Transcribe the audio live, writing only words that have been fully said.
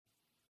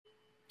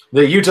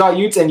The Utah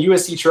Utes and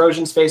USC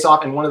Trojans face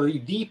off in one of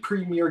the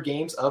premier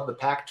games of the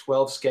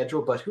Pac-12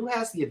 schedule. But who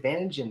has the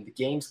advantage in the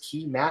game's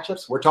key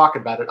matchups? We're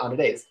talking about it on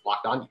today's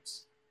Locked On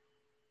Utes.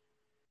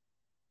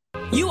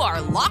 You are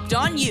Locked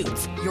On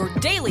Utes, your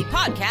daily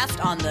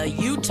podcast on the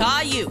Utah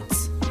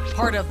Utes.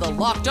 Part of the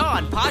Locked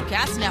On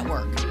Podcast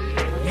Network.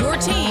 Your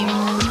team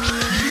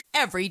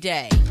every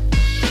day.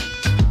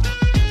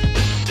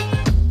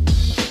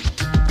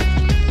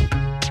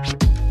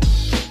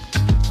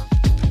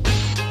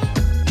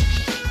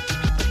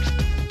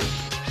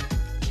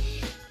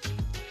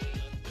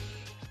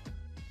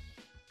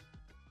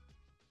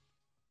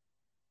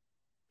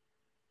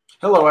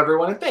 Hello,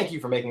 everyone, and thank you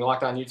for making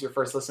Locked On Utes your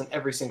first listen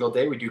every single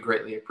day. We do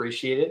greatly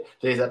appreciate it.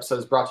 Today's episode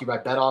is brought to you by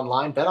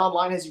BetOnline.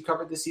 BetOnline has you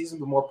covered this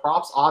season with more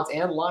props, odds,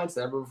 and lines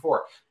than ever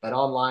before.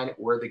 BetOnline,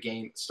 where the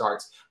game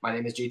starts. My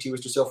name is JT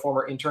Wistersill,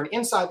 former intern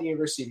inside the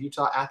University of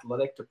Utah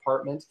Athletic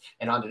Department.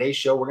 And on today's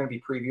show, we're going to be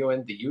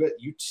previewing the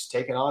Utes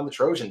taking on the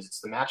Trojans.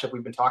 It's the matchup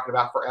we've been talking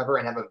about forever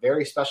and have a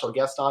very special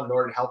guest on in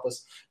order to help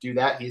us do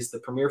that. He's the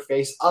premier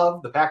face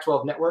of the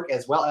Pac-12 network,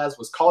 as well as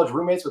was college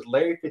roommates with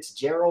Larry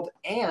Fitzgerald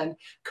and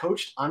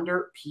coached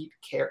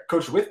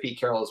with Pete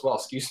Carroll as well.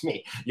 Excuse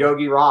me.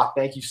 Yogi Roth,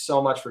 thank you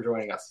so much for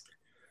joining us.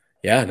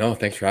 Yeah, no,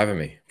 thanks for having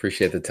me.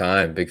 Appreciate the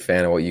time. Big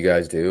fan of what you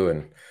guys do.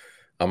 And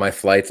on my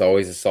flights,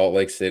 always to Salt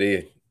Lake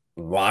City,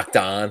 locked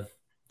on,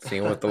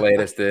 seeing what the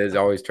latest is,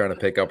 always trying to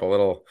pick up a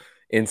little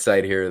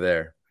insight here or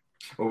there.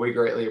 Well, we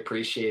greatly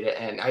appreciate it.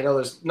 And I know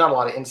there's not a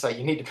lot of insight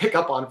you need to pick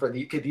up on for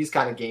these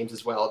kind of games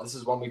as well. This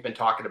is one we've been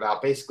talking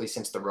about basically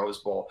since the Rose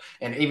Bowl,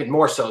 and even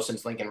more so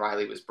since Lincoln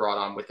Riley was brought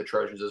on with the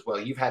Trojans as well.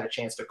 You've had a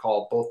chance to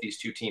call both these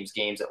two teams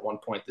games at one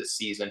point this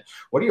season.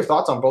 What are your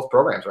thoughts on both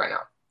programs right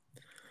now?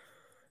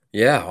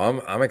 Yeah,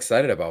 I'm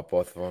excited about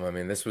both of them. I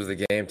mean, this was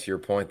the game, to your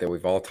point, that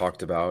we've all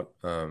talked about.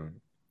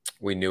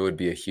 We knew it would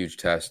be a huge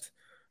test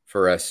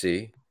for SC.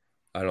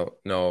 I don't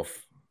know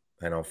if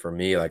I know for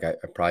me, like I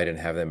probably didn't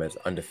have them as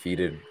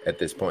undefeated at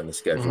this point in the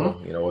schedule.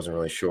 Mm-hmm. You know, wasn't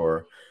really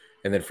sure.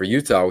 And then for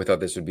Utah, we thought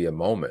this would be a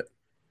moment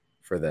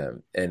for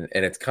them. And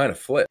it's kind of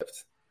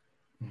flipped,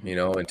 you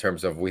know, in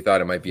terms of we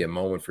thought it might be a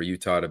moment for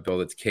Utah to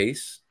build its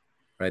case,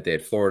 right? They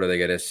had Florida,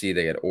 they got SC,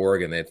 they had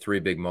Oregon. They had three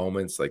big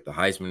moments, like the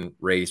Heisman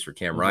race for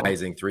Cam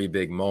Rising, three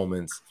big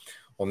moments.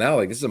 Well, now,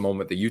 like, this is a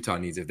moment that Utah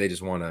needs if they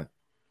just want to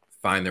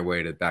find their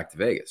way back to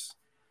Vegas.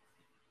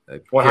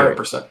 Like,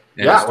 100%.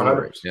 Yeah,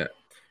 100%. Yeah.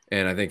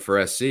 And I think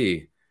for SC,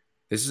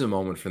 this is a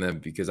moment for them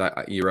because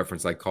you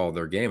referenced I called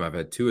their game. I've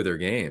had two of their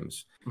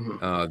games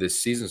this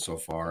season so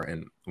far,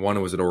 and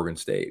one was at Oregon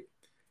State,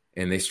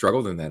 and they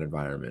struggled in that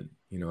environment,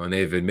 you know, and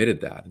they've admitted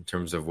that in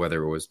terms of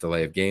whether it was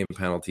delay of game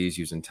penalties,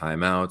 using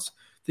timeouts.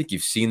 I think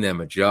you've seen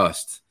them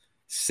adjust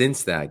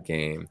since that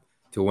game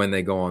to when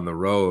they go on the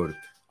road.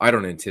 I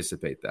don't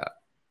anticipate that.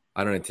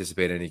 I don't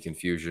anticipate any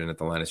confusion at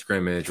the line of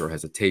scrimmage or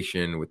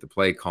hesitation with the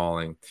play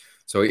calling.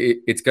 So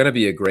it's going to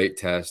be a great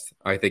test.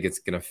 I think it's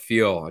going to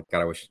feel –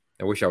 God,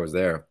 I wish I was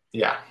there.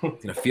 Yeah.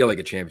 It's going to feel like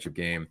a championship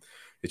game.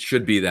 It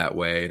should be that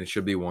way, and it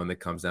should be one that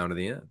comes down to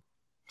the end.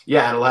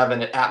 Yeah, and it'll have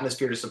an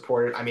atmosphere to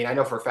support it. I mean, I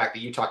know for a fact the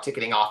Utah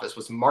ticketing office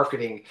was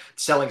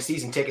selling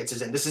season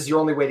tickets, and this is your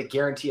only way to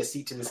guarantee a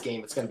seat to this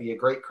game. It's going to be a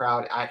great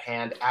crowd at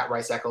hand at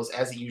Rice Eccles,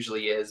 as it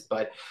usually is.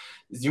 But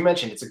as you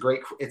mentioned,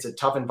 it's a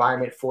tough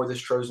environment for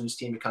this Trojans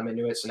team to come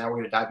into it. So now we're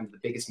going to dive into the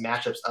biggest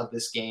matchups of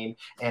this game.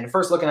 And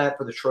first, looking at it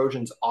for the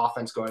Trojans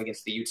offense going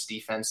against the Utes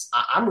defense,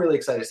 I'm really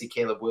excited to see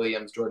Caleb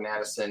Williams, Jordan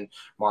Addison,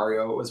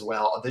 Mario as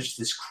well. There's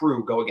this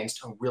crew go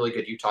against a really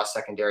good Utah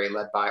secondary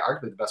led by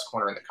arguably the best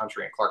corner in the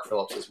country and Clark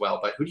Phillips as well.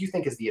 But who do you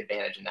think is the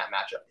advantage in that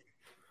matchup?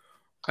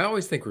 I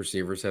always think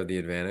receivers have the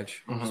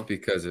advantage just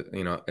because,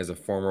 you know, as a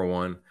former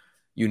one,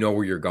 you know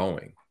where you're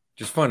going.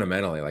 Just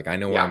fundamentally, like I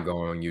know where I'm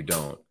going, you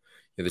don't.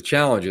 The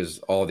challenge is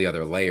all the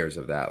other layers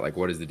of that. Like,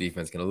 what is the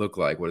defense going to look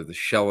like? What is the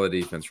shell of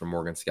defense from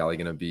Morgan Scalley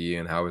going to be?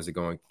 And how is it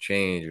going to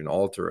change and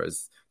alter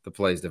as the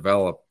plays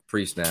develop,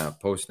 pre-snap,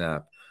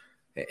 post-snap?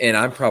 And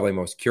I'm probably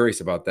most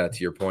curious about that,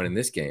 to your point, in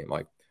this game.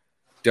 Like,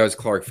 does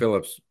Clark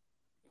Phillips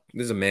 –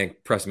 this is a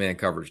press man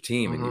coverage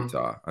team in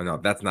Utah. I know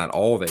that's not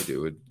all they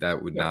do.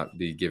 That would not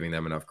be giving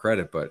them enough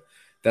credit, but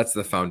that's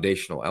the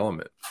foundational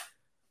element.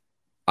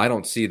 I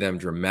don't see them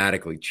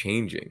dramatically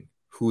changing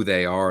who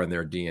they are and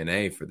their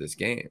DNA for this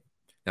game.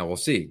 Now, we'll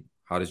see.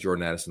 How does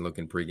Jordan Addison look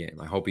in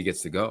pregame? I hope he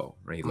gets to go.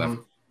 Right? He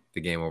left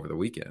the game over the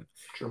weekend.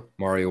 True.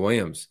 Mario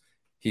Williams,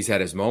 he's had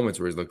his moments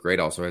where he's looked great,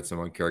 also had some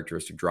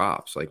uncharacteristic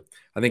drops. Like,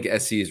 I think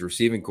SC's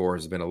receiving core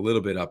has been a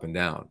little bit up and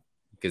down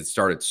because it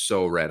started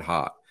so red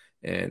hot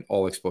and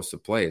all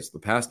explosive plays. The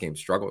pass game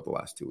struggled the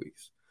last 2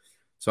 weeks.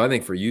 So I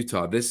think for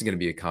Utah, this is going to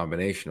be a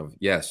combination of,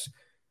 yes,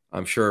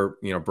 I'm sure,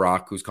 you know,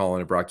 Brock, who's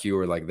calling it, Brock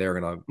Ewer, like they're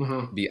going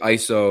to be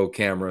ISO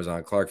cameras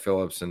on Clark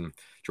Phillips and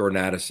Jordan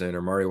Addison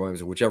or Mario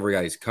Williams or whichever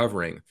guy he's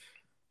covering.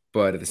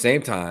 But at the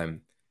same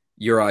time,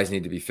 your eyes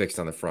need to be fixed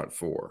on the front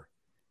four.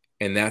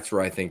 And that's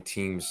where I think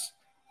teams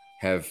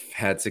have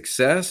had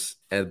success,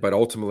 but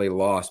ultimately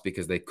lost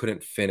because they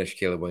couldn't finish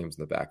Caleb Williams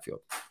in the backfield.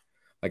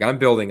 Like, I'm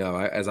building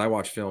up, as I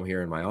watch film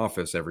here in my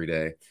office every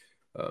day,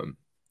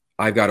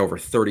 I've got over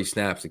 30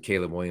 snaps of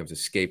Caleb Williams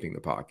escaping the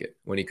pocket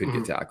when he could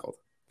get tackled.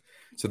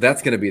 So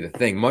that's going to be the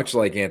thing. Much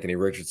like Anthony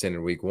Richardson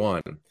in week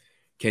 1,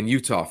 can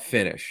Utah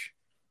finish?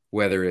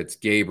 Whether it's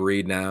Gabe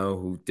Reed now,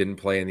 who didn't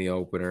play in the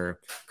opener,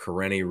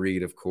 Karene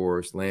Reed, of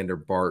course, Lander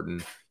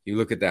Barton. You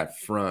look at that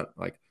front,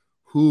 like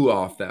who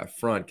off that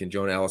front can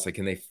Jonah Ellis, like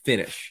can they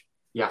finish?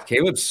 Yeah.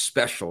 Caleb's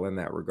special in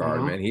that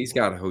regard, man. He's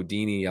got a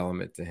Houdini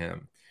element to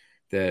him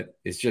that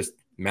is just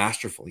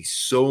masterful. He's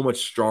so much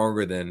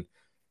stronger than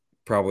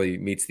probably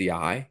meets the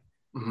eye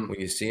when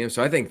you see him.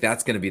 So I think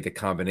that's going to be the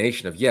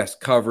combination of, yes,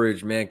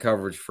 coverage, man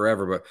coverage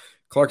forever, but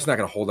Clark's not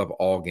going to hold up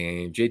all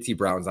game. JT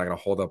Broughton's not going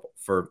to hold up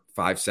for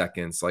 5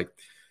 seconds. Like,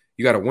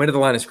 you got to win at the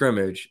line of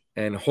scrimmage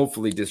and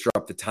hopefully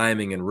disrupt the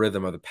timing and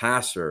rhythm of the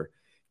passer,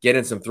 get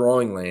in some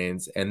throwing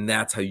lanes, and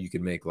that's how you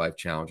can make life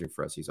challenging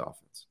for SC's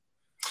offense.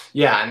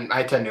 Yeah, and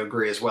I tend to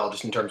agree as well,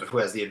 just in terms of who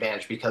has the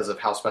advantage because of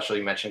how special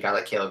you mentioned a guy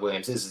like Caleb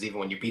Williams is even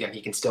when you beat him,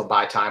 he can still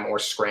buy time or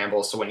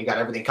scramble. So when you got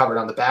everything covered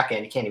on the back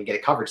end, you can't even get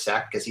a coverage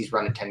sack because he's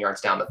running 10 yards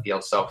down the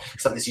field. So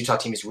something this Utah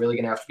team is really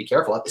going to have to be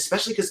careful of,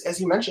 especially because, as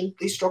you mentioned,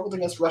 they struggled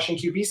against rushing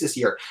QBs this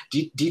year.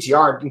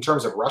 DTR, in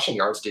terms of rushing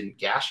yards, didn't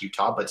gash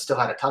Utah, but still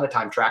had a ton of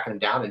time tracking him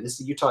down. And this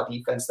is a Utah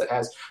defense that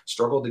has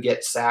struggled to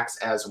get sacks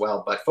as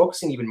well. But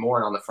focusing even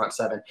more on the front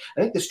seven,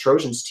 I think this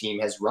Trojans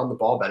team has run the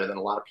ball better than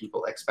a lot of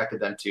people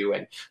expected them to.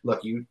 And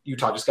look,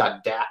 Utah just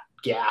got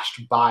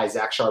gashed by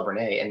Zach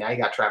Charbonnet, and now you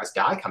got Travis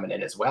Dye coming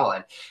in as well.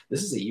 And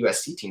this is a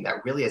USC team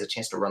that really has a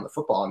chance to run the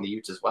football on the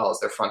Utes as well, as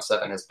their front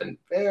seven has been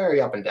very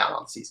up and down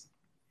on the season.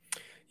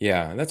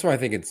 Yeah, and that's why I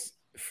think it's,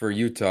 for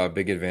Utah, a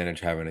big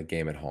advantage having a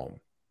game at home.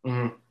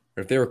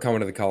 If they were coming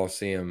to the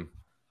Coliseum,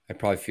 I'd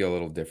probably feel a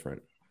little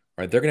different.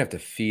 Right? They're going to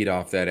have to feed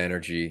off that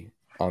energy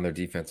on their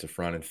defensive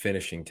front and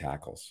finishing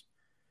tackles.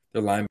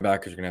 Their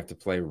linebackers are going to have to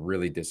play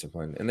really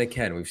disciplined, and they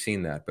can. We've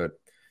seen that, but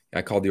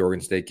I called the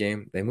Oregon State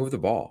game. They moved the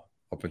ball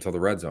up until the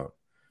red zone.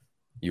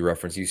 You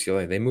reference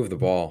UCLA. They moved the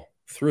ball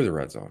through the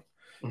red zone.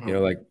 You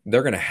know, like,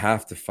 they're going to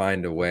have to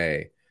find a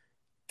way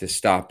to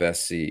stop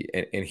SC.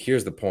 And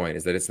here's the point,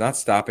 is that it's not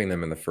stopping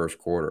them in the first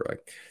quarter.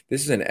 Like,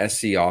 this is an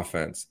SC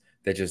offense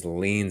that just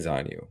leans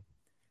on you.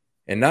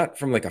 And not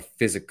from like a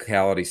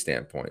physicality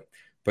standpoint,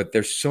 but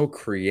they're so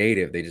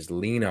creative. They just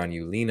lean on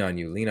you.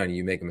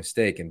 You make a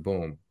mistake and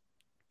boom,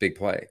 big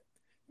play,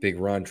 big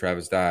run,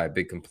 Travis Dye,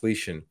 big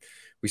completion.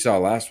 We saw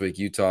last week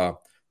Utah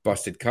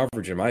busted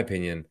coverage, in my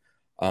opinion,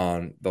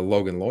 on the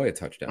Logan Loya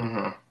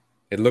touchdown.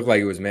 It looked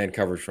like it was man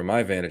coverage from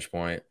my vantage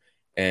point,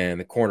 and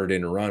the corner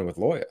didn't run with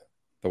Loya,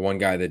 the one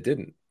guy that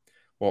didn't.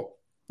 Well,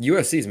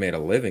 USC's made a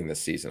living this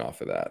season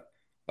off of that,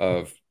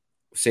 of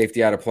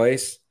safety out of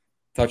place,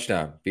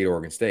 touchdown, beat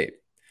Oregon State.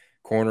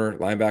 Corner,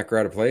 linebacker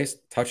out of place,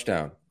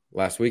 touchdown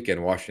last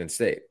weekend, Washington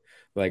State.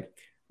 Like,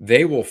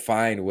 they will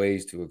find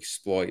ways to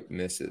exploit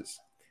misses.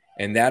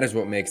 And that is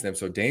what makes them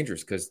so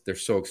dangerous, because they're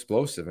so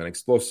explosive. And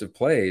explosive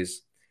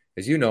plays,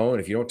 as you know,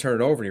 and if you don't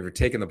turn it over and if you're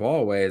taking the ball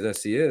away, as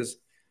SC is,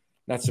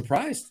 not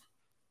surprised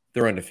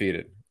they're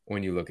undefeated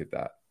when you look at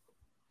that.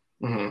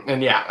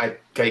 And yeah, I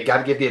got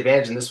to give the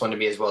advantage in this one to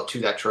me as well, to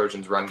that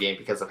Trojans run game,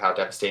 because of how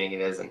devastating it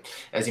is. And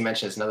as you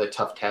mentioned, it's another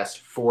tough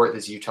test for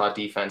this Utah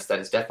defense that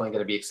is definitely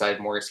going to be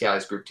excited, Morgan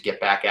Scalley's group, to get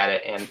back at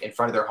it and in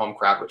front of their home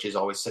crowd, which is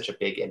always such a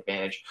big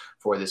advantage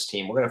for this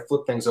team. We're going to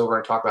flip things over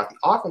and talk about the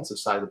offensive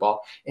side of the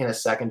ball in a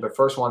second. But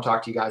first, I want to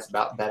talk to you guys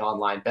about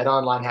BetOnline.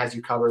 BetOnline has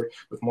you covered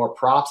with more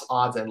props,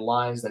 odds, and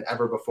lines than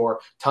ever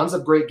before. Tons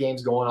of great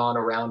games going on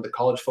around the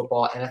college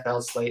football,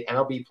 NFL slate,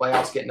 MLB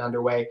playoffs getting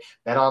underway.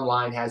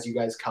 BetOnline has you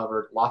guys covered.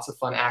 Lots of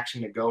fun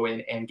action to go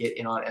in and get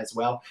in on as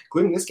well,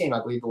 including this game.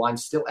 I believe the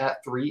line's still at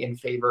 3 in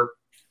favor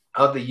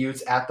of the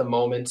Utes at the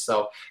moment.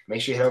 So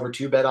make sure you head over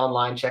to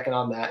BetOnline, check in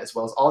on that, as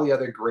well as all the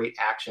other great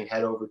action.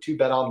 Head over to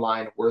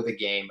BetOnline, where the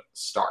game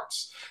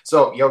starts.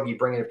 So, Yogi,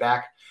 bringing it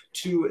back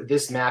to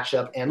this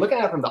matchup and looking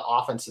at it from the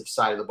offensive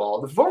side of the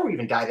ball. Before we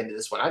even dive into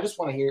this one, I just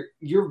want to hear,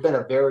 you've been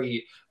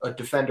a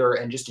defender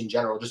and just in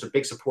general, just a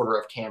big supporter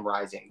of Cam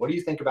Rising. What do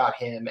you think about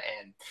him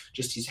and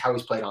just how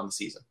he's played on the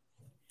season?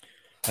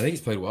 I think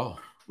he's played well.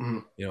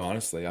 You know,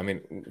 honestly, I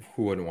mean,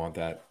 who wouldn't want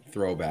that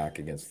throwback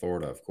against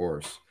Florida, of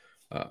course.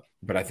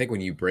 But I think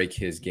when you break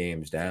his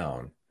games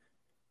down,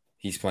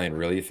 he's playing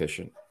really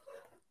efficient.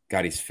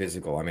 God, he's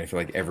physical. I mean, I feel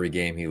like every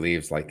game he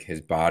leaves, like his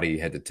body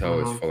head to toe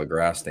is full of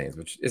grass stains,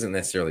 which isn't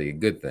necessarily a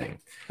good thing.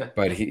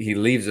 But he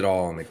leaves it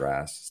all on the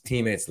grass. His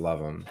teammates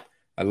love him.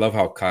 I love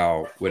how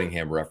Kyle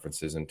Whittingham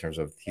references in terms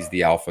of he's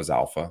the alpha's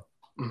alpha.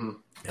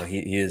 You know,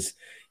 he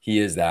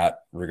is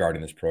that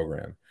regarding this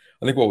program.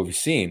 I think what we've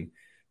seen,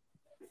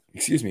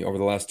 over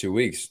the last 2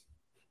 weeks,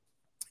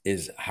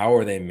 is how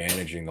are they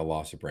managing the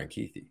loss of Brant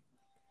Kuithe?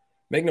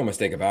 Make no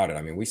mistake about it.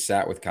 I mean, we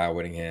sat with Kyle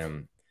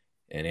Whittingham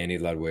and Andy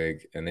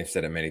Ludwig, and they've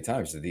said it many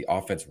times, that the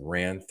offense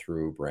ran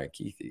through Brant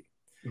Kuithe.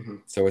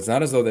 So it's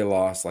not as though they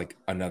lost like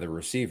another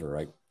receiver,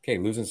 right? Okay,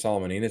 losing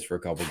Solomon Enos for a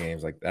couple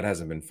games, like that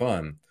hasn't been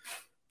fun,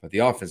 but the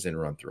offense didn't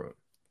run through him.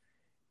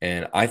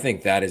 And I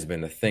think that has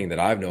been the thing that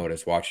I've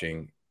noticed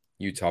watching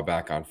Utah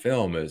back on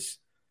film is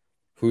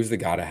who's the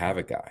gotta have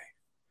it guy,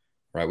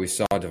 right? We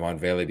saw Devon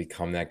Vele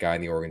become that guy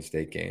in the Oregon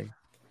State game.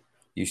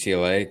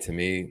 UCLA, to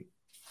me,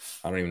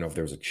 I don't even know if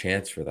there was a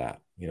chance for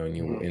that. And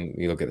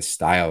you look at the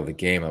style of the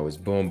game, it was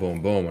boom,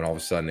 boom, boom, and all of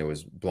a sudden it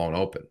was blown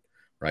open,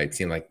 right? It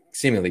seemed like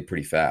seemingly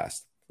pretty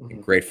fast.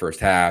 Great first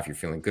half. You're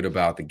feeling good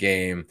about the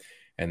game.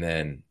 And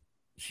then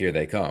here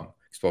they come.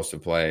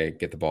 Explosive play,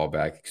 get the ball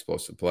back,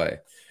 explosive play.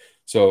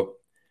 So,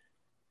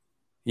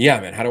 yeah,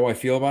 man, how do I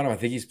feel about him? I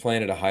think he's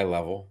playing at a high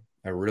level.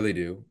 I really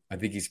do. I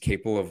think he's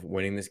capable of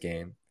winning this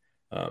game.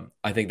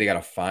 I think they got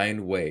to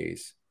find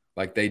ways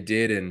like they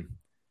did in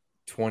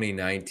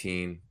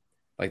 2019,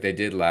 like they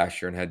did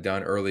last year and had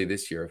done early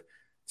this year,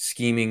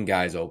 scheming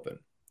guys open.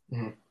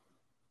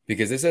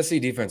 Because this SC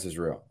defense is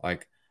real.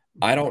 Like,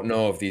 I don't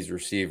know if these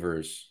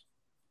receivers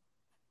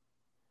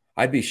 –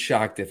 I'd be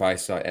shocked if I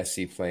saw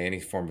SC play any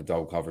form of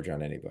double coverage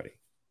on anybody.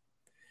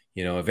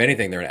 If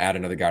anything, they're going to add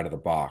another guy to the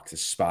box, a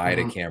spy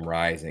to Cam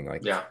Rising.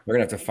 Like, they're going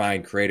to have to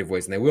find creative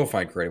ways, and they will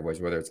find creative ways,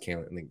 whether it's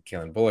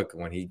Kalen Bullock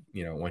when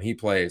he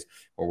plays,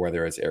 or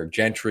whether it's Eric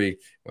Gentry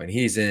when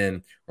he's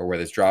in, or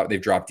whether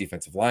they've dropped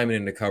defensive linemen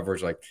into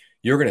coverage. Like,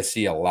 you're going to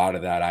see a lot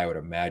of that, I would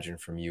imagine,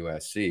 from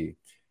USC.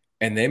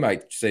 And they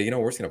might say,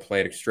 we're just going to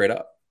play it straight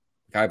up.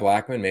 Guy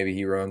Blackman, maybe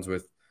he runs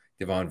with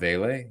Devon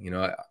Vele.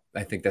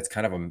 I think that's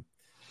kind of a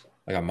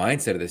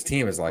mindset of this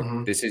team is like,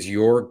 this is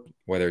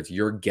whether it's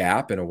your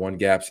gap in a one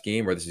gap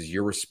scheme or this is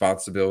your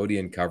responsibility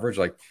in coverage,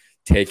 like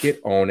take it,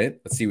 own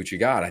it. Let's see what you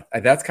got.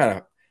 That's kind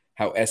of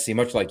how SC,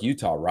 much like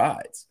Utah,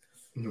 rides.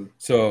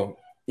 So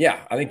yeah,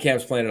 I think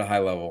Cam's playing at a high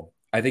level.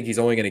 I think he's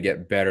only going to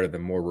get better the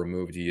more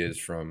removed he is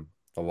from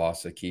the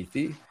loss of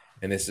Keithy.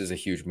 And this is a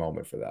huge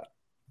moment for that.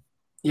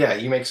 Yeah,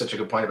 you make such a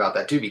good point about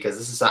that too, because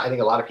this is, I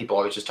think a lot of people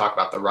always just talk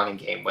about the running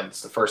game when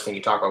it's the first thing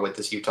you talk about with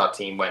this Utah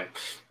team, when,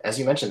 as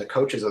you mentioned, the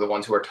coaches are the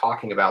ones who are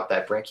talking about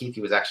that. Brant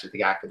Keithy was actually the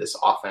guy for this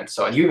offense.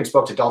 So, and you even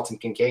spoke to Dalton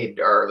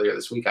Kincaid earlier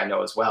this week, I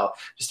know as well,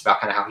 just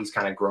about kind of how he's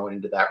kind of grown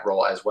into that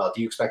role as well.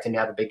 Do you expect him to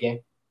have a big game?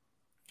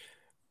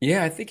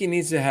 Yeah, I think he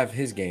needs to have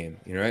his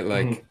game, right?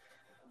 Like,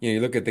 you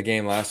look at the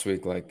game last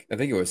week, like I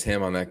think it was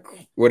him on that,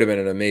 would have been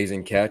an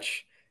amazing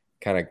catch,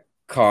 kind of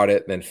caught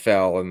it, then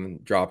fell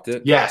and dropped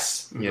it.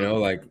 Yes.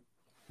 Like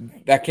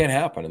that can't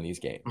happen in these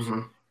games.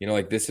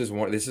 Like this is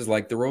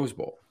like the Rose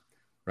Bowl,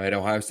 right?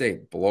 Ohio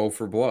State, blow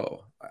for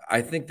blow.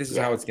 I think this is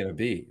how it's going to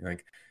be.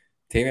 Like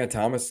Tavion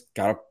Thomas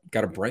got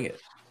to bring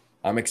it.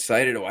 I'm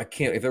excited.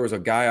 If there was a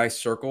guy I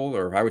circled,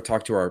 or if I would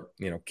talk to our,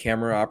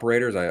 camera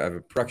operators, I have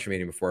a production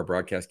meeting before I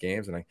broadcast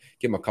games and I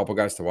give them a couple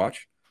guys to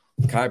watch.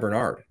 Kai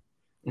Bernard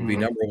would be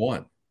number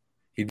one.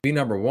 He'd be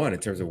number one in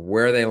terms of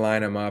where they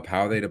line him up,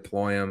 how they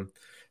deploy him,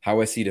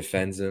 how SC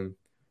defends him.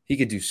 He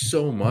could do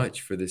so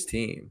much for this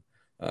team.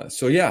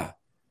 So, yeah,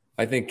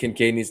 I think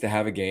Kincaid needs to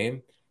have a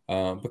game,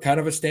 but kind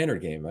of a standard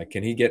game. Like,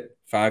 can he get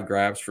 5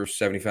 grabs for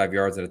 75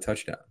 yards and a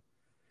touchdown?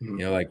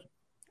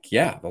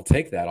 They'll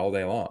take that all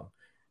day long.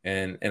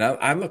 And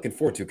I'm looking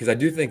forward to it because I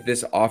do think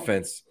this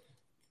offense,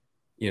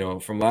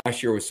 from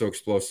last year was so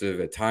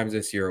explosive. At times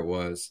this year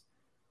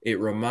it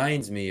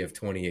reminds me of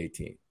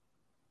 2018.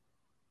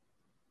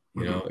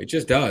 It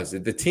just does.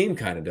 The team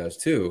kind of does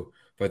too.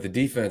 But the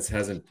defense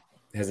hasn't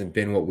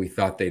been what we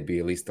thought they'd be,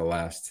 at least the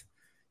last,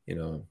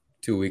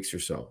 2 weeks or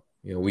so,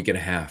 week and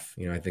a half.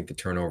 I think the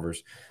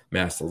turnovers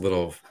masked a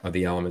little of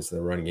the elements of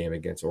the run game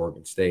against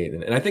Oregon State.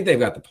 And I think they've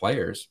got the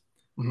players.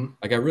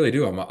 Like I really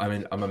do.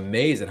 I'm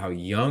amazed at how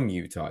young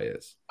Utah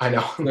is. I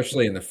know.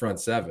 Especially in the front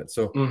seven.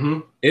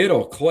 So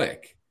it'll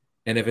click.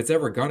 And if it's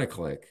ever going to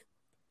click,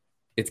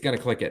 it's going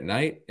to click at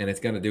night and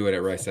it's going to do it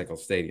at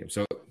Rice-Eccles Stadium.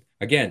 So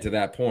again, to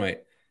that point,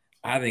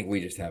 I think we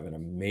just have an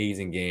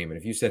amazing game. And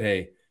if you said,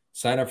 hey,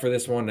 sign up for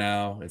this one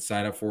now and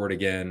sign up for it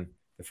again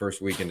the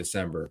first week in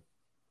December,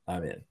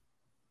 I'm in.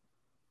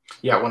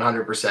 Yeah,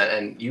 100%.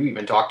 And you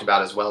even talked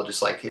about as well,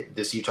 just like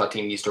this Utah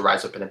team needs to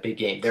rise up in a big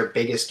game. Their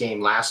biggest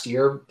game last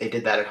year, they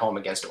did that at home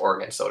against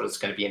Oregon. So it's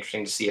going to be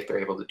interesting to see if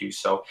they're able to do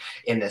so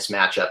in this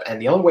matchup.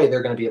 And the only way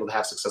they're going to be able to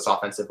have success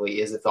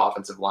offensively is if the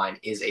offensive line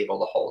is able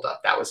to hold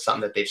up. That was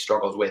something that they've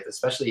struggled with,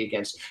 especially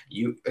against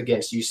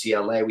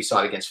UCLA. We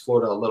saw it against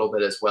Florida a little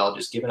bit as well,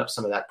 just giving up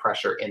some of that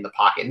pressure in the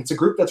pocket. And it's a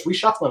group that's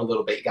reshuffling a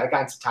little bit. You got a guy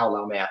in Satao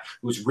Laumea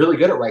who's really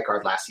good at right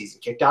guard last season,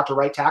 kicked out to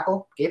right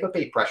tackle, gave up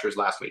 8 pressures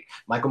last week.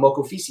 Michael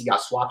Mokofisi got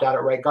swapped out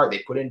at right guard. They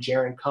put in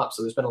Jaron Kump.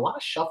 So there's been a lot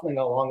of shuffling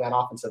along that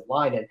offensive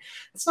line. And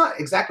it's not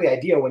exactly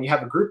ideal when you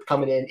have a group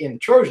coming in the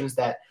Trojans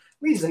that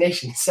leads the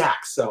nation in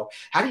sacks. So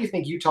how do you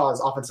think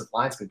Utah's offensive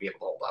line is going to be able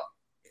to hold up?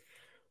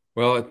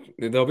 Well,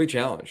 they'll be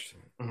challenged.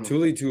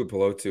 Tuli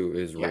Tuipulotu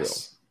is real,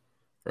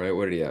 right?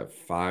 What did he have?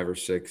 5 or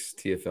 6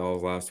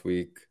 TFLs last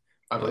week?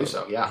 I believe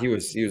so, yeah. He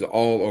was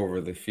all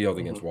over the field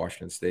against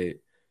Washington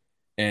State.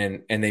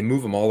 And they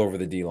move him all over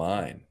the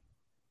D-line.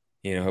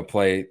 He'll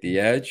play the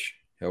edge.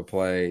 He'll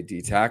play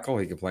D tackle.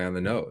 He can play on the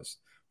nose.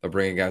 They'll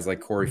bring in guys like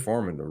Corey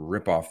Foreman to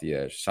rip off the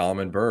edge.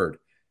 Solomon Byrd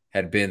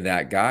had been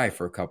that guy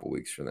for a couple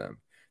weeks for them.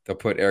 They'll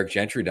put Eric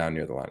Gentry down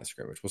near the line of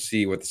scrimmage. We'll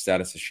see what the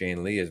status of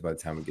Shane Lee is by the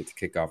time we get to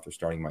kick off. They're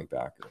starting Mike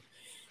Backer.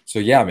 So,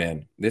 yeah,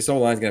 man, this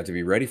O-line's going to have to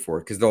be ready for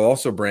it because they'll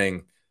also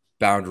bring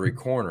boundary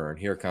corner, and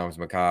here comes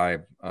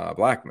Mekhi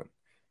Blackman.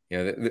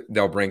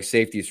 They'll bring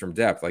safeties from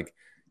depth. Like,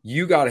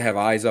 you got to have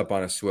eyes up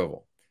on a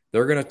swivel.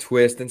 They're going to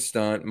twist and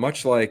stunt,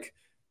 much like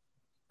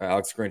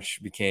Alex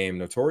Grinch became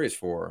notorious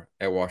for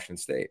at Washington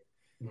State.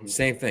 Mm-hmm.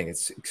 Same thing.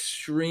 It's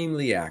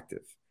extremely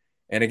active.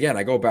 And again,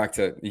 you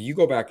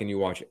go back and you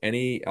watch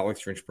any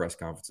Alex Grinch press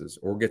conferences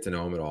or get to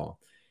know him at all,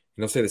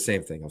 and they'll say the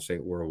same thing. They'll say,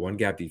 we're a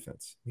one-gap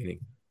defense, meaning,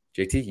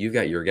 JT, you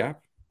got your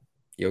gap.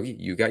 Yogi,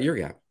 you got your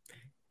gap.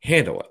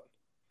 Handle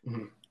it.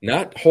 Mm-hmm.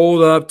 Not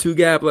hold up, two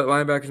gap, let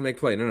linebackers make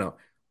play. No.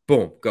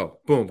 Boom, go.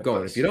 Boom, go.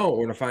 And if you don't,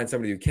 we're going to find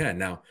somebody who can.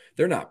 Now,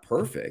 they're not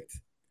perfect.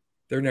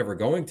 They're never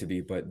going to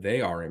be, but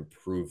they are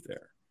improved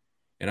there.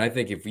 And I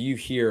think if you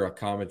hear a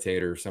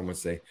commentator or someone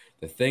say,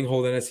 the thing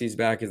holding SC's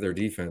back is their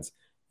defense,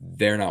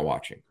 they're not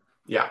watching.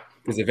 Yeah.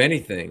 Because if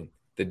anything,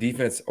 the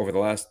defense over the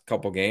last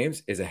couple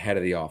games is ahead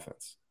of the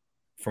offense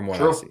from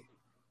what I see.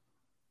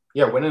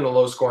 Yeah, winning a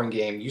low-scoring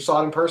game. You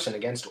saw it in person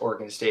against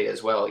Oregon State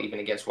as well, even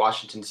against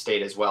Washington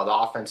State as well. The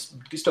offense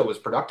still was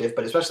productive,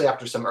 but especially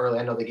after some early,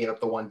 I know they gave up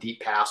the one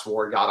deep pass.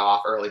 Ward got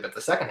off early, but the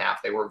second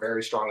half, they were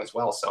very strong as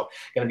well. So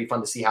going to be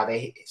fun to see how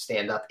they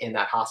stand up in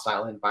that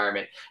hostile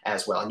environment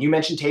as well. And you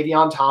mentioned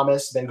Tavion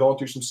Thomas, been going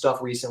through some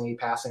stuff recently,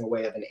 passing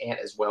away of an aunt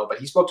as well. But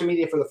he spoke to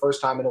media for the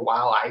first time in a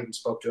while. I even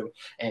spoke to him,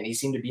 and he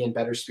seemed to be in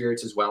better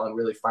spirits as well and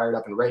really fired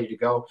up and ready to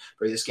go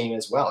for this game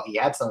as well. He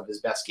had some of his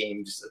best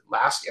games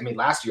last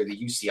year, the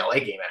UCLA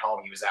game at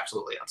home. He was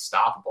absolutely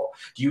unstoppable.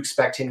 Do you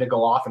expect him to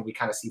go off and we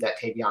kind of see that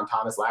Tavion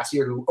Thomas last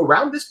year, who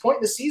around this point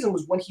in the season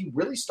was when he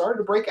really started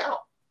to break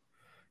out?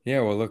 Yeah,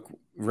 well, look,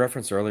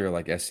 reference earlier,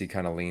 like SC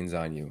kind of leans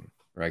on you,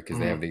 right? Because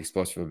they have the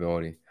explosive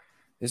ability.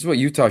 This is what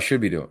Utah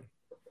should be doing,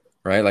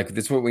 right? Like,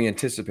 this is what we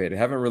anticipated.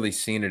 Haven't really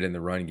seen it in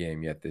the run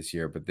game yet this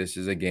year, but this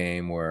is a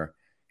game where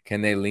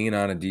can they lean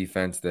on a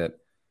defense that,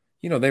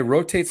 they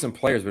rotate some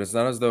players, but it's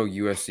not as though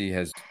USC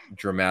has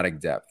dramatic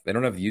depth. They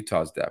don't have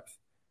Utah's depth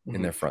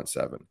in their front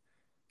seven.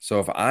 So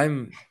if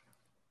I'm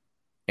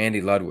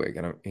Andy Ludwig,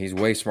 and he's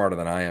way smarter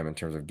than I am in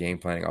terms of game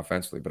planning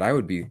offensively, but I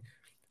would be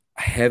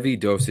a heavy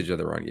dosage of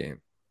the run game.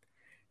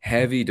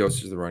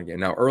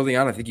 Now, early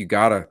on, I think you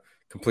got to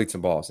complete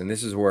some balls. And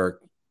this is where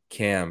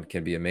Cam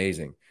can be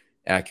amazing.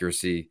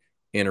 Accuracy,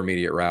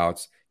 intermediate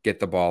routes, get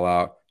the ball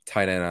out,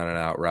 tight end on an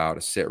out route,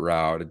 a sit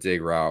route, a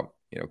dig route,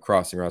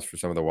 crossing routes for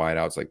some of the wide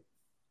outs. Like,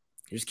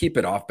 just keep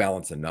it off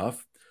balance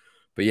enough.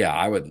 But yeah,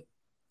 I would,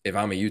 if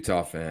I'm a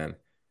Utah fan,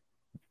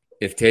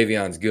 if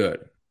Tavion's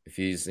good, if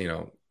he's,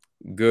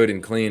 good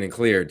and clean and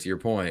clear, to your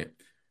point,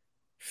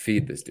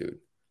 feed this dude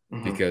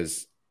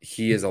because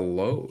he is a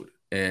load.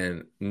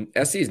 And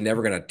SC is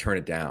never going to turn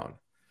it down.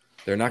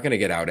 They're not going to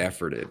get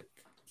out-efforted.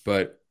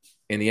 But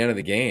in the end of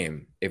the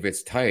game, if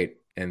it's tight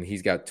and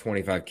he's got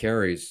 25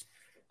 carries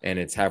and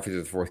it's halfway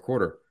through the fourth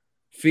quarter,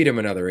 feed him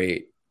another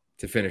 8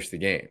 to finish the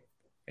game.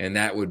 And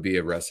that would be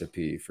a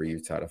recipe for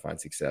Utah to find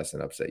success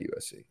and upset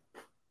USC.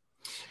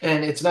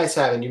 And it's nice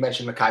having, you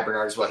mentioned Mekhi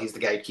Bernard as well. He's the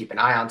guy you keep an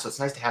eye on. So it's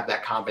nice to have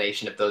that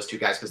combination of those two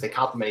guys because they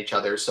complement each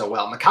other so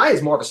well. Mekhi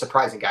is more of a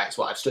surprising guy as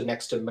well. I've stood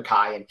next to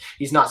Mekhi, and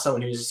he's not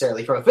someone who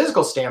necessarily, from a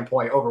physical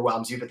standpoint,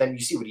 overwhelms you. But then you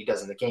see what he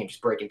does in the game,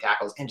 just breaking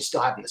tackles and just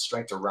still having the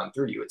strength to run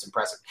through you. It's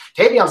impressive.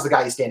 Tavion's the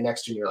guy you stand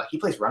next to, and you're like, he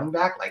plays running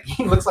back? Like,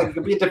 he looks like he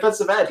could be a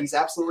defensive end. He's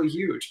absolutely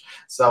huge.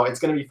 So it's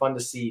going to be fun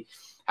to see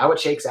how it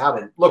shakes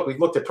out. And look, we've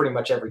looked at pretty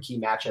much every key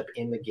matchup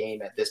in the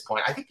game at this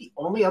point. I think the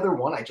only other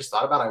one I just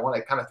thought about, I want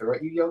to kind of throw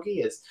at you,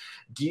 Yogi, is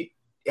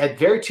at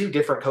very two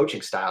different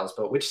coaching styles,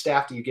 but which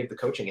staff do you give the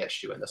coaching edge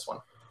to in this one?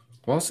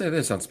 Well, I'll say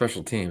this on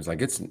special teams, like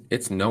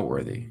it's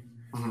noteworthy,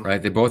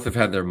 right? They both have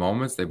had their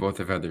moments. They both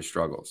have had their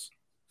struggles.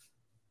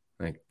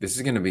 Like, this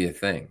is going to be a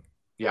thing.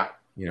 Yeah.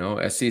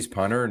 SC's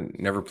punter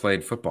never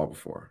played football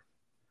before.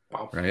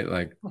 Wow. Right?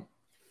 Like,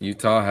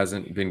 Utah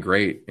hasn't been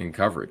great in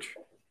coverage.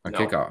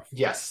 Kickoff.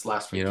 Yes,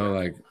 last week.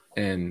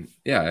 And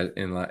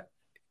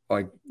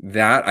like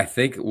that, I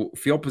think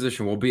field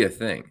position will be a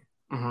thing.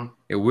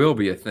 It will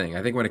be a thing.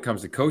 I think when it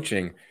comes to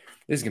coaching,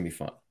 this is going to be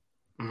fun.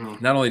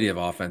 Not only do you have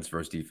offense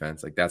versus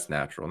defense, like that's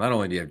natural. Not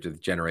only do you have the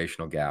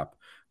generational gap,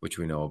 which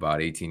we know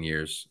about 18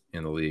 years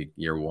in the league,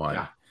 year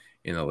one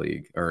in the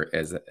league, or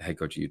as a head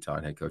coach of Utah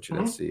and head coach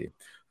at SC.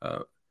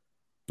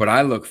 But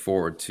I look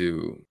forward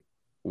to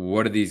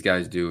what do these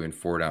guys do in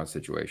 4-down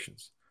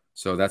situations.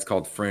 So that's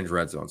called fringe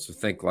red zone. So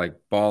think like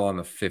ball on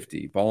the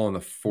 50, ball on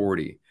the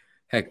 40.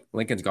 Heck,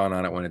 Lincoln's gone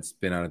on it when it's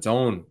been on its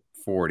own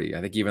 40.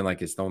 I think even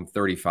like its own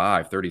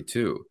 35,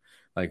 32.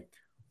 Like,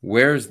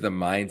 where's the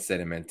mindset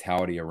and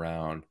mentality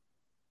around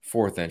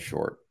 4th and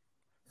short,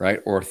 right?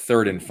 Or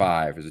 3rd and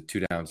 5 is it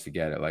 2 downs to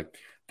get it? Like,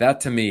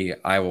 that to me,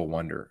 I will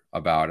wonder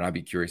about, and I'd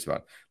be curious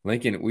about.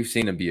 Lincoln, we've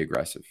seen him be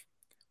aggressive.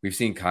 We've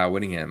seen Kyle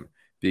Whittingham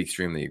be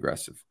extremely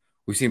aggressive.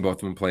 We've seen both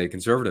of them play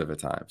conservative at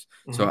times.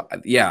 So,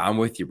 yeah, I'm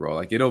with you, bro.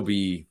 Like, it'll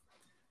be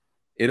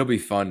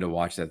fun to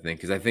watch that thing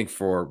because I think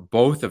for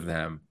both of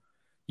them,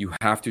 you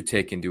have to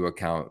take into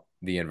account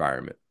the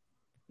environment.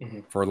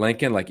 For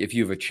Lincoln, like, if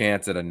you have a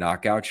chance at a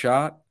knockout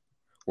shot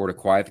or to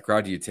quiet the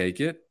crowd, do you take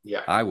it?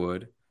 Yeah. I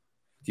would.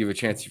 Do you have a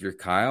chance if you're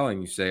Kyle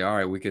and you say, all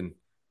right, we can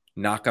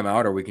knock them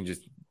out or we can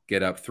just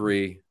get up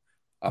 3,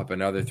 up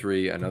another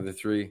 3, another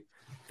 3?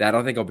 That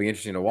I think will be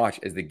interesting to watch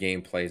as the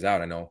game plays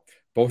out. I know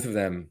both of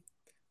them,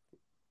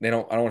 I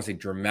don't want to say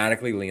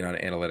dramatically lean on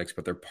analytics,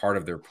 but they're part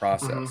of their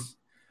process. Mm-hmm.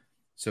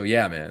 So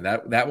yeah, man,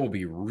 that will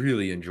be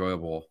really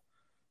enjoyable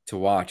to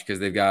watch because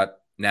they've got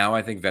now,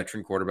 I think,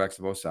 veteran quarterbacks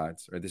on both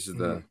sides. Right, this is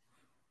the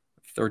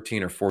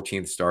 13th or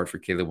 14th start for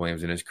Caleb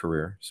Williams in his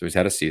career, so he's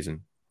had a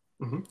season.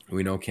 Mm-hmm.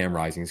 We know Cam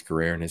Rising's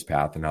career and his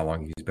path and how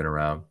long he's been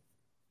around.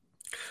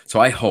 So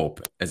I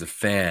hope, as a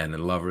fan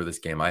and lover of this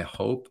game, I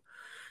hope,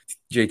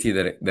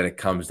 JT, that it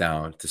comes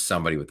down to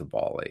somebody with the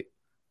ball late.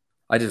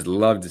 I just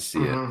love to see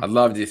it. I'd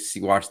love to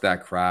watch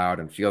that crowd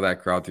and feel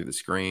that crowd through the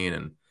screen.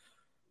 And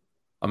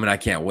I mean, I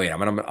can't wait. I'm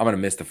gonna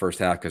miss the first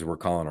half because we're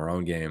calling our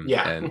own game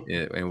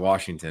in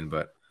Washington,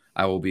 but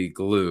I will be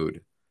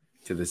glued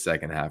to the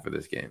second half of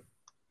this game.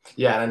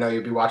 Yeah, and I know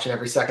you'll be watching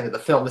every second of the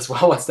film as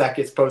well once that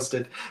gets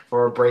posted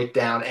for a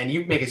breakdown. And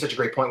you make such a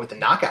great point with the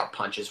knockout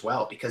punch as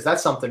well, because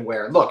that's something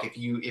where, look, if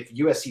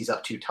USC's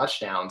up 2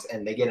 touchdowns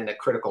and they get in a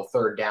critical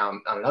third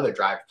down on another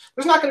drive,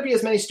 there's not going to be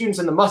as many students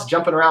in the must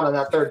jumping around on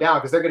that third down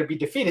because they're going to be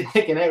defeated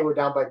thinking, hey, we're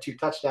down by 2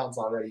 touchdowns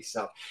already.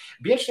 So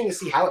it'd be interesting to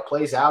see how it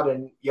plays out.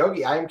 And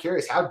Yogi, I am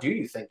curious, how do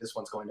you think this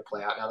one's going to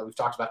play out now that we've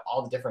talked about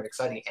all the different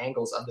exciting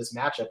angles of this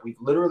matchup? We've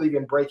literally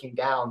been breaking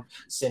down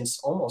since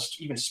almost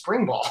even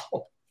spring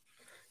ball.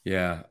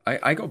 Yeah,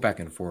 I go back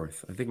and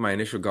forth. I think my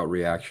initial gut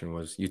reaction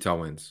was Utah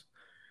wins.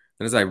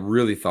 And as I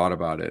really thought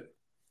about it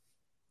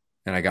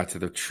and I got to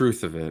the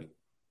truth of it,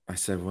 I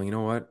said, well, you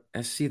know what?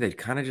 SC, they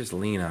kind of just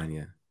lean on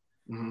you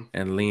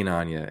and lean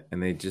on you.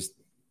 And they just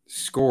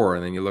score.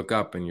 And then you look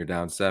up and you're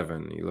down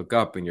 7. You look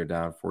up and you're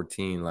down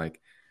 14.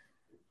 Like,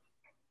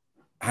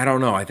 I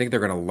don't know. I think they're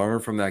going to learn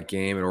from that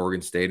game at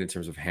Oregon State in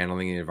terms of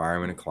handling the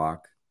environment and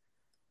clock.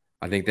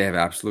 I think they have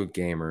absolute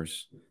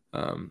gamers.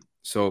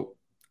 So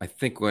I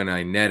think when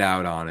I net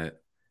out on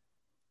it,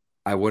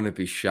 I wouldn't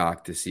be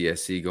shocked to see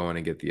SC go in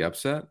and get the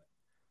upset.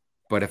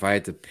 But if I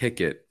had to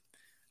pick it,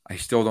 I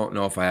still don't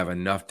know if I have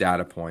enough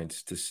data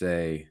points to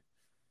say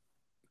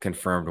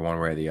confirmed one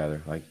way or the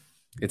other. Like,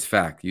 it's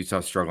fact.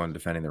 Utah's struggling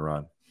defending the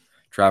run.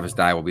 Travis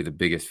Dye will be the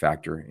biggest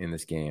factor in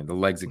this game. The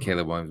legs of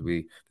Caleb Williams will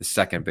be the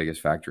second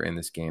biggest factor in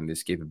this game. The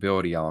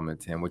escapability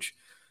element to him, which,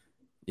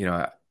 you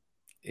know,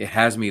 it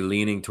has me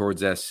leaning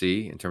towards SC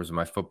in terms of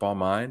my football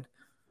mind.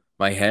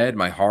 My head,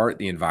 my heart,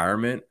 the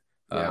environment,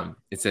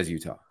 it says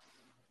Utah.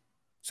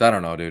 So I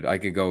don't know, dude. I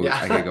could go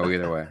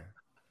either way.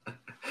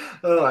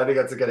 Oh, I think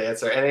that's a good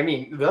answer. And I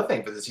mean, the other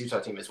thing for this Utah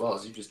team as well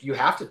is you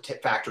have to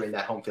factor in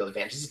that home field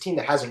advantage. It's a team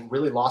that hasn't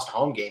really lost a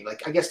home game.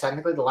 Like, I guess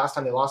technically the last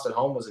time they lost at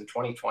home was in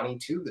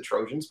 2022, the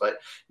Trojans, but,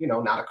 you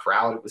know, not a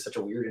crowd. It was such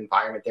a weird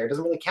environment there. It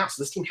doesn't really count.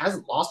 So this team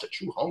hasn't lost a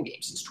true home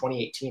game since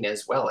 2018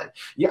 as well. And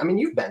yeah, I mean,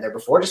 you've been there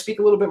before. Just speak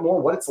a little bit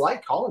more what it's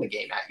like calling a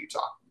game at Utah.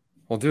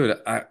 Well, dude,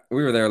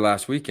 we were there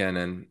last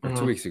weekend or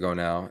 2 weeks ago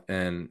now,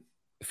 and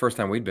the first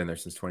time we'd been there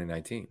since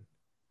 2019.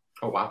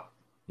 Oh, wow.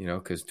 You know,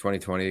 because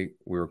 2020,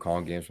 we were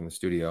calling games from the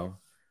studio,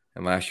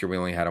 and last year we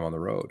only had them on the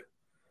road.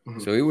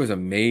 So it was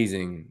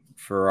amazing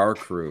for our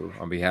crew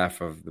on behalf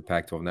of the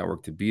Pac-12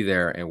 Network to be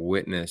there and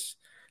witness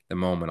the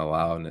moment of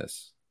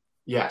loudness.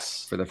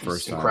 Yes. For the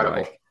first time.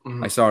 Incredible.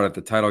 I saw it at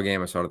the title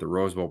game. I saw it at the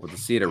Rose Bowl, but to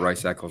see it at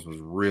Rice-Eccles was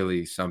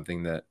really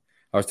something that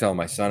I was telling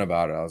my son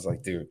about it. I was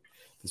like, dude,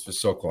 this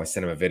was so cool. I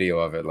sent him a video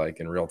of it like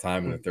in real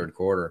time in the third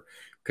quarter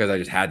because I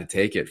just had to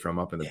take it from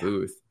up in the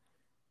booth.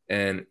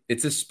 And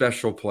it's a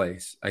special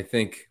place. I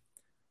think,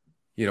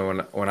 you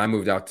know, when I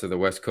moved out to the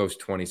West Coast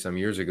 20 some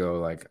years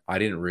ago, like I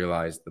didn't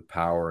realize the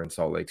power in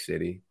Salt Lake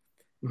City.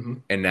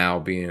 And now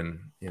being,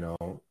 you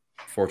know,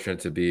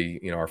 fortunate to be,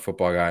 you know, our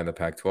football guy in the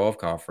Pac-12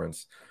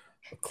 conference,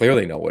 I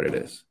clearly know what it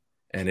is.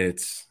 And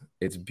it's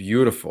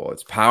beautiful.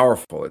 It's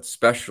powerful. It's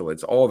special.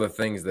 It's all the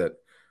things that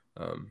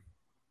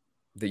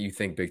you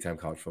think big time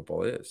college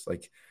football is.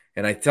 Like,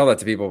 and I tell that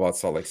to people about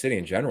Salt Lake City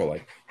in general.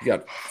 Like, you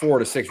got 4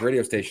 to 6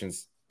 radio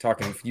stations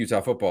talking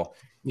Utah football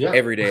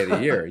every day of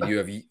the year. You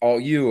have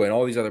and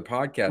all these other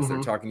podcasts that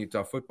are talking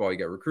Utah football. You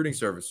got recruiting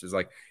services.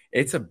 Like,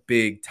 it's a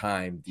big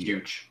time deal.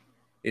 Huge.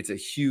 It's a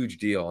huge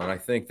deal. And I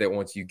think that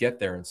once you get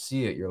there and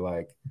see it, you're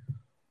like,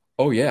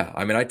 oh yeah.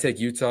 I mean, I take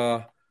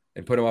Utah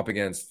and put them up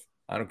against,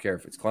 I don't care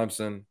if it's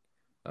Clemson,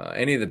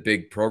 any of the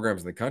big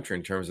programs in the country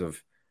in terms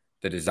of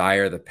the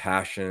desire, the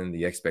passion,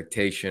 the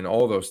expectation,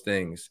 all those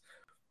things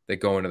that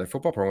go into their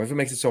football programs. It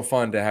makes it so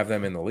fun to have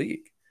them in the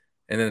league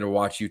and then to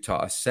watch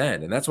Utah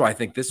ascend. And that's why I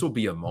think this will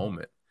be a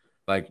moment.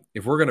 Like,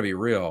 if we're going to be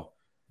real,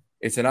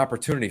 it's an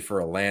opportunity for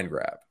a land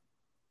grab,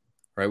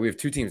 right? We have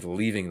 2 teams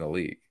leaving the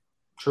league.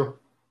 True.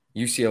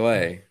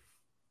 UCLA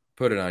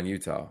put it on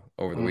Utah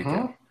over the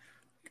weekend.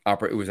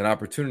 It was an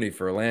opportunity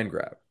for a land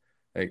grab.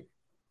 Like,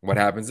 what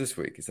happens this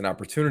week? It's an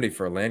opportunity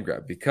for a land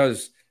grab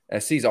because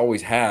SC's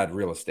always had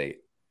real estate.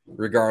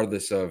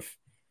 Regardless of,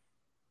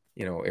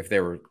 you know, if they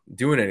were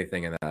doing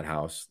anything in that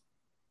house,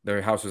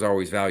 their house was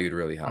always valued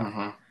really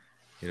high.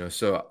 You know,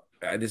 so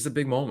this is a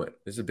big moment.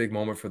 This is a big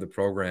moment for the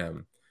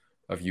program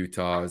of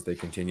Utah as they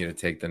continue to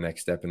take the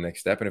next step. And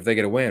if they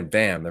get a win,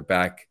 bam, they're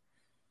back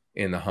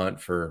in the hunt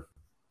for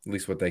at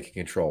least what they can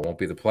control. It won't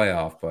be the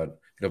playoff, but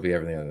it'll be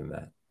everything other than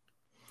that.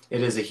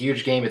 It is a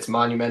huge game. It's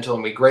monumental,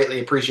 and we greatly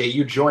appreciate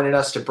you joining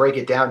us to break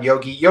it down,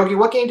 Yogi. Yogi,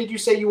 what game did you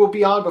say you will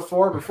be on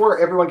before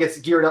everyone gets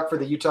geared up for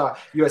the Utah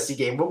USC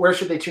game? Where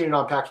should they tune in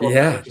on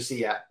Pac-12 to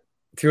see at?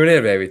 Tune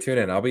in, baby. Tune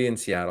in. I'll be in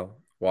Seattle,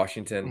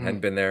 Washington. Hadn't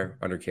been there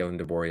under Kalen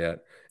DeBoer yet.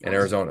 And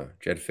Arizona,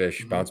 Jed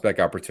Fish, bounce back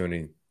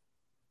opportunity.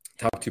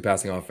 Top 2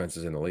 passing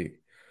offenses in the league.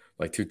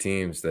 Like 2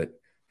 teams that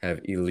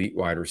have elite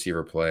wide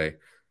receiver play,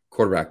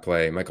 quarterback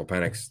play. Michael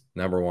Penix,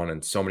 number 1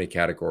 in so many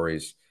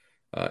categories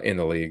in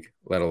the league,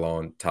 let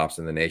alone tops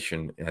in the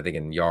nation, I think,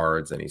 in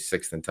yards, and he's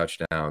 6th in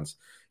touchdowns.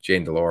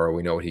 Jaden DeLora,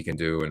 we know what he can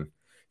do. And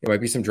it might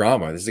be some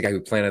drama. This is a guy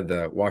who planted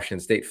the Washington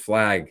State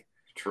flag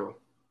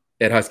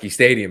at Husky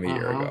Stadium a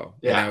year ago.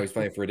 Yeah. And now he's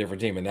playing for a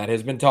different team. And that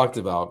has been talked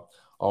about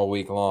all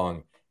week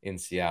long in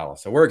Seattle.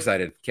 So we're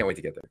excited. Can't wait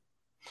to get there.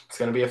 It's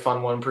going to be a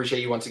fun one.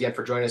 Appreciate you once again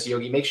for joining us,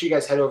 Yogi. Make sure you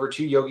guys head over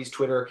to Yogi's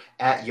Twitter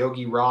at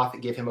Yogi Roth.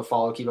 Give him a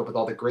follow. Keep up with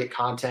all the great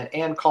content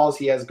and calls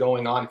he has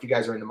going on. If you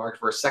guys are in the market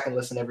for a second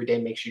listen every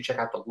day, make sure you check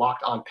out the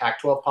Locked On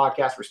Pac-12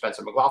 podcast where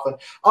Spencer McLaughlin,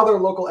 other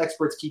local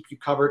experts keep you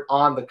covered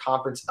on the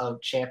Conference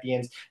of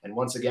Champions. And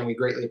once again, we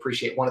greatly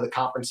appreciate one of the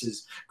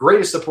conference's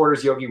greatest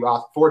supporters, Yogi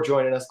Roth, for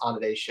joining us on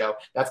today's show.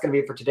 That's going to be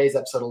it for today's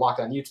episode of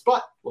Locked On Utes,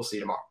 but we'll see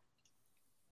you tomorrow.